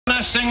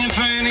mind singing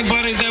for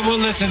anybody that will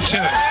listen to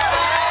it.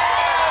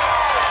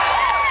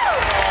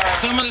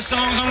 Some of the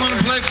songs I'm going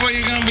to play for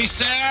you are going to be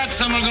sad,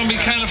 some are going to be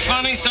kind of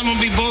funny, some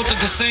will be both at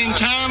the same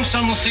time,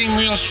 some will seem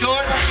real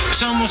short,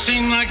 some will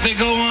seem like they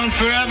go on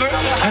forever,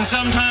 and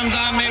sometimes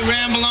I may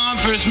ramble on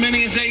for as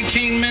many as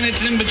 18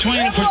 minutes in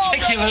between a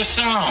particular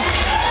song.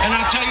 And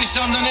I'll tell you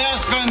something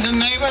else, friends and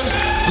neighbors.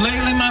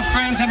 Lately my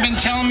friends have been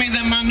telling me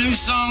that my new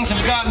songs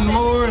have gotten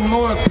more and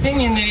more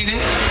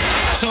opinionated.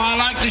 So I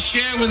like to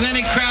share with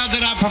any crowd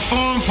that I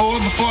perform for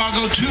before I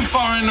go too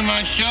far into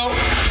my show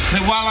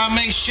that while I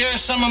may share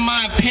some of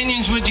my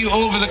opinions with you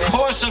over the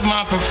course of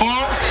my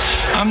performance,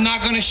 I'm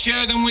not going to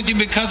share them with you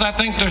because I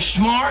think they're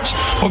smart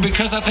or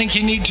because I think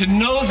you need to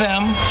know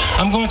them.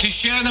 I'm going to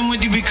share them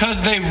with you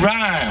because they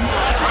rhyme.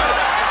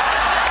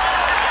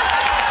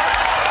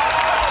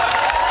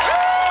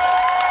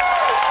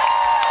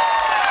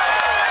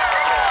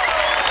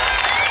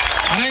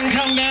 I didn't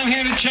come down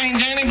here to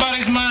change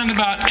anybody's mind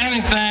about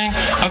anything.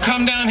 I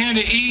come down here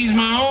to ease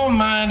my own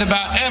mind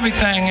about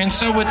everything. And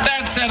so with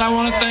that said, I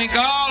want to thank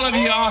all of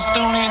you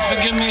Austonians for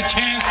giving me a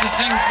chance to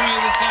sing for you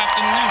this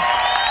afternoon,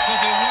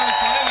 because it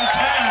works at any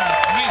time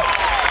for me.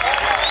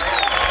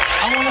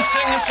 I want to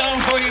sing a song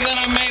for you that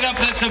I made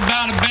up that's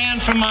about a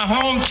band from my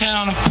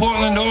hometown of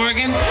Portland,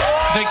 Oregon.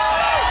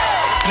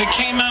 They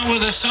came out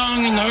with a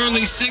song in the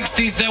early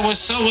 60s that was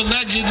so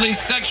allegedly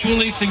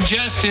sexually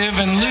suggestive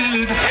and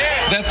lewd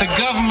that the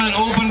government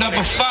opened up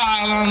a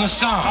file on the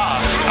song.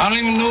 I don't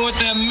even know what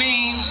that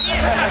means,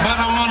 but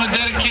I want to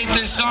dedicate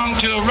this song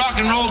to a rock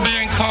and roll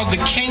band called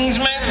the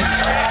Kingsman.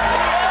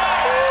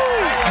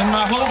 And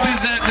my hope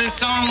is that this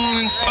song will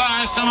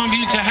inspire some of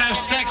you to have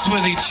sex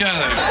with each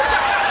other.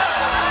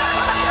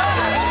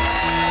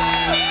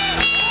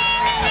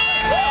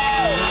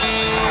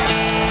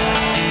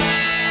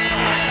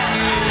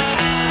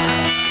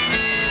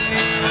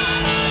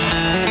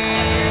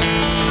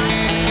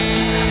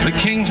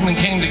 Kingsmen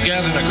came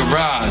together in a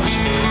garage.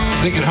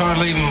 They could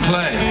hardly even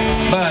play,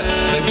 but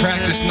they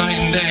practiced night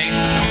and day,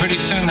 and pretty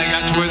soon they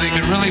got to where they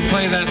could really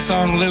play that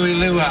song Louie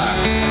Louie.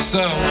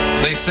 So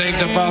they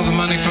saved up all the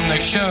money from their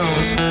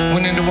shows,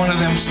 went into one of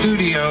them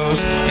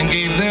studios, and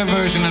gave their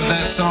version of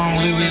that song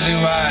Louie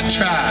Louie a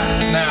try.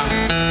 Now,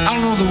 I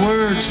don't know the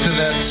words to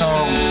that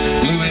song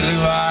Louie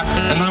Louie,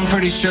 and I'm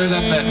pretty sure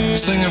that the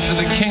singer for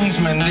the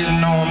Kingsmen didn't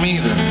know them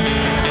either.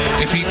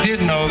 If he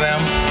did know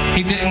them,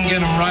 he didn't get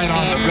them right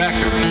on the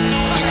record,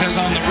 because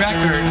on the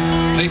record,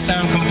 they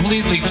sound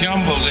completely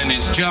jumbled in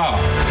his jaw.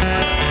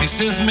 He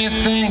says, me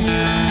think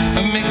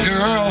of me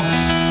girl,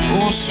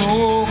 oh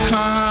so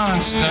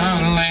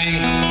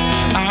constantly,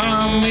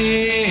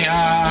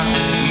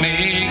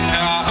 make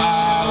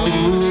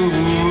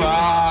ooh,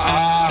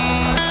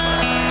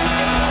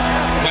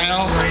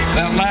 Well,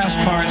 that last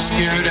part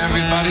scared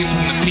everybody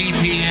from the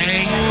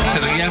PTA to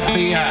the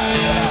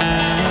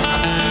FBI.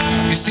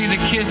 You see, the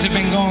kids have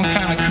been going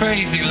kind of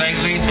crazy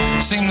lately.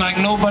 Seemed like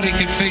nobody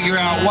could figure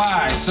out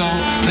why, so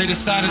they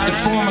decided to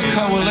form a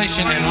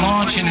coalition and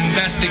launch an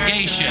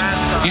investigation.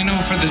 You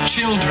know, for the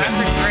children,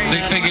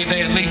 they figured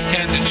they at least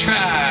had to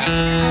try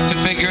to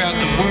figure out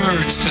the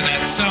words to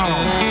that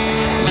song,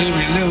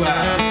 Louie Louie.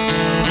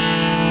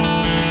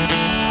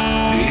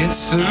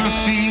 It's a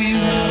feel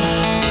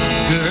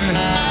good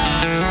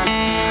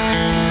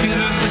hit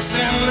of this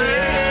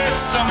endless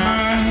summer.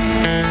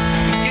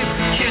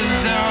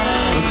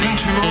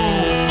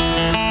 Control,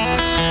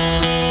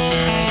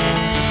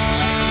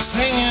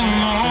 singing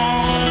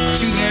on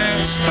to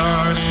that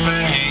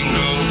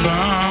star-spangled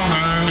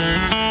banner.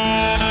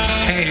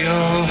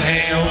 Hail,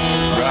 hail,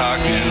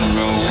 rock and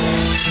roll.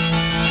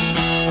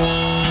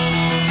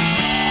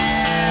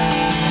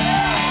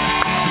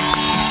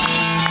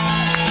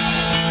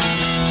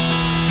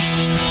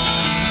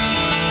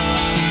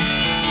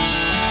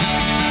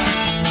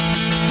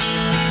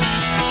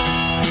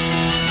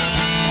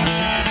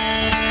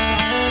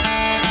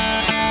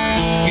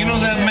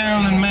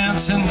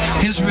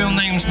 His real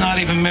name's not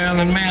even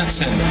Marilyn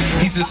Manson.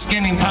 He's a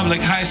skinny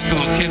public high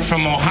school kid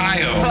from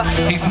Ohio.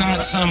 He's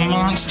not some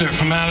monster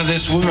from out of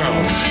this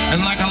world.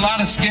 And like a lot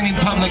of skinny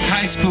public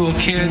high school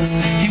kids,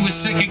 he was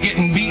sick of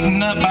getting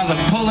beaten up by the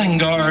pulling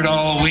guard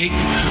all week,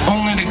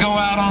 only to go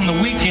out on the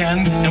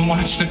weekend and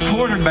watch the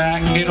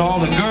quarterback get all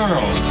the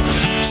girls.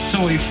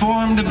 So he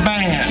formed a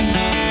band.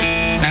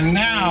 And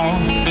now,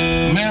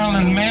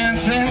 Marilyn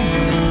Manson,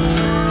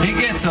 he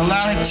gets a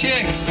lot of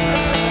chicks.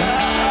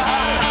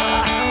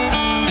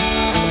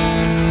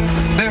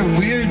 They're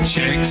weird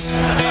chicks,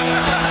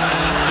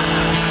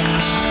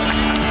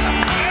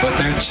 but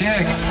they're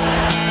chicks.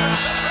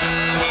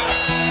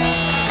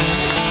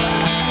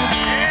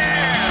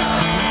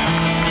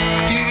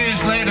 A few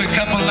years later, a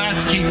couple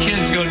latchkey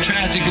kids go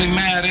tragically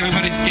mad.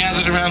 Everybody's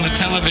gathered around the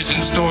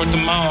television store at the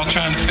mall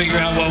trying to figure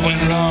out what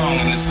went wrong.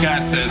 And this guy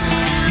says,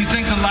 you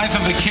think the life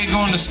of a kid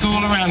going to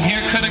school around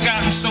here could have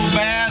gotten so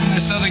bad? And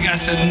this other guy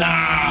said,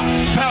 nah,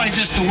 probably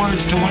just the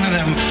words to one of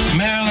them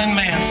Marilyn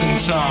Manson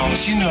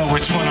songs. You know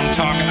which one I'm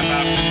talking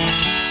about.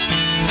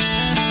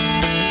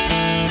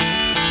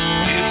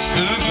 It's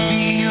the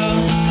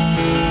feel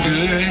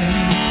good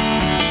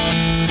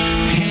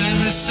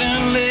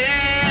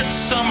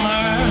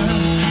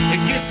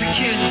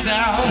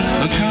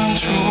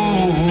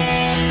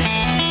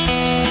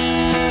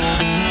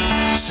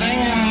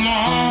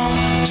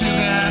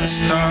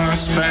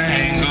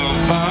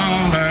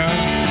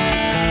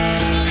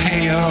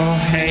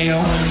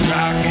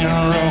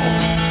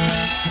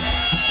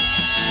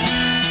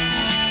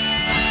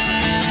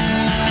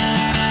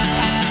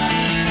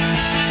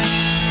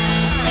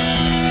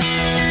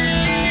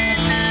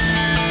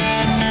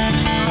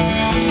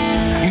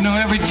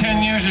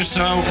or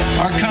so,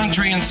 our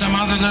country and some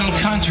other little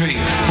country,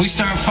 we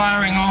start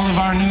firing all of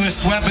our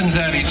newest weapons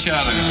at each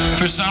other.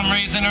 For some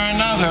reason or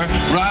another,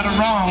 right or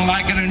wrong,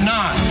 like it or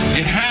not,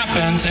 it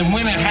happens, and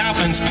when it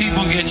happens,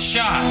 people get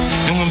shot.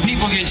 And when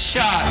people get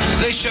shot,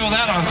 they show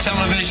that on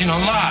television a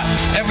lot,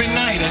 every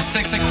night at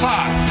 6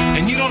 o'clock.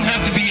 And you don't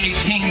have to be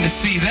 18 to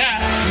see that.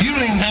 You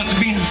don't even have to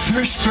be in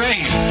first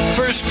grade,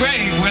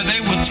 where they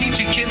will teach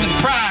a kid the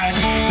pride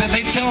that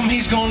they tell him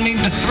he's going to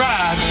need to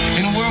thrive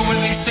in a world where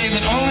they say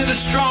that only the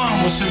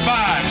strong will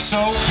survive.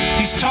 So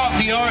he's taught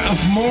the art of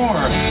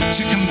more,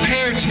 to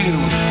compare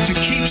to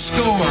keep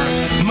score,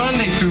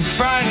 Monday through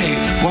Friday,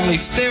 while he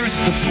stares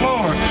at the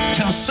floor.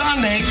 Till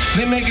Sunday,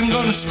 they make him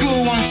go to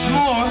school once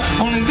more,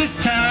 only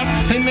this time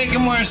they make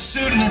him wear a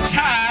suit and a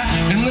tie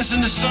and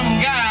listen to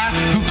some guy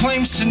who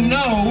claims to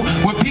know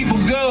where people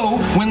go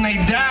when they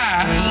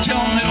die, tell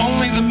him that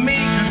only the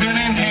meek are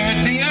gonna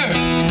inherit the earth.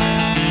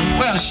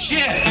 Well,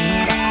 shit.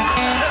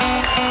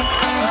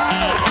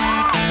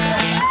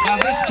 Now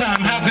this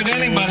time, how could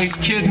anybody's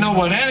kid know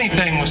what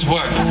anything was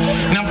worth?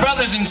 Now,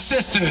 brothers and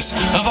sisters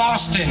of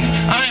Austin,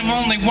 I am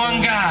only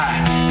one guy,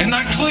 and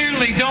I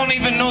clearly don't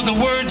even know the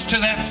words to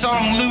that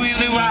song, Louie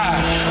Louie.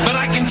 But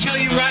I can tell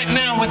you right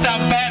now, without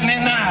batting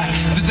an eye,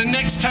 that the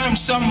next time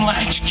some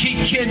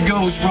latchkey kid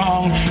goes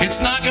wrong, it's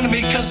not going to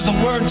be because of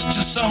the words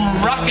to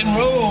some rock and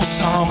roll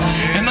song.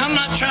 And I'm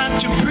not trying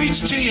to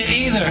preach to you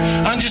either.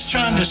 I'm just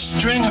trying to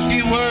string a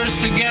few words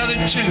together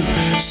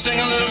to sing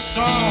a little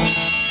song.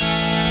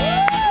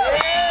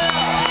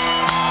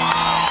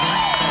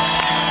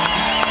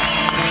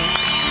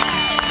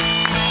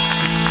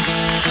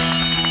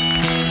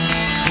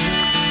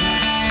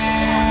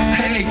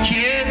 Hey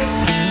kids,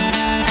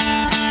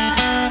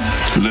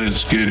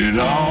 let's get it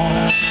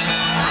on.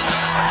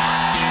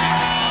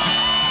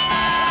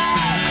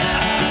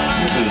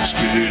 Let's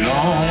get it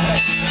on.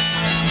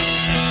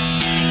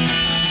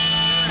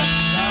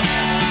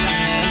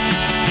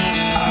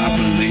 I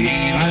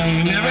believe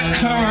in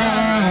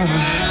miracles.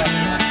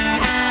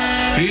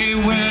 Hey,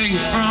 where you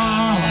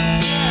from?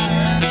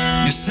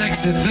 You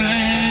sexy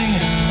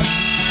thing.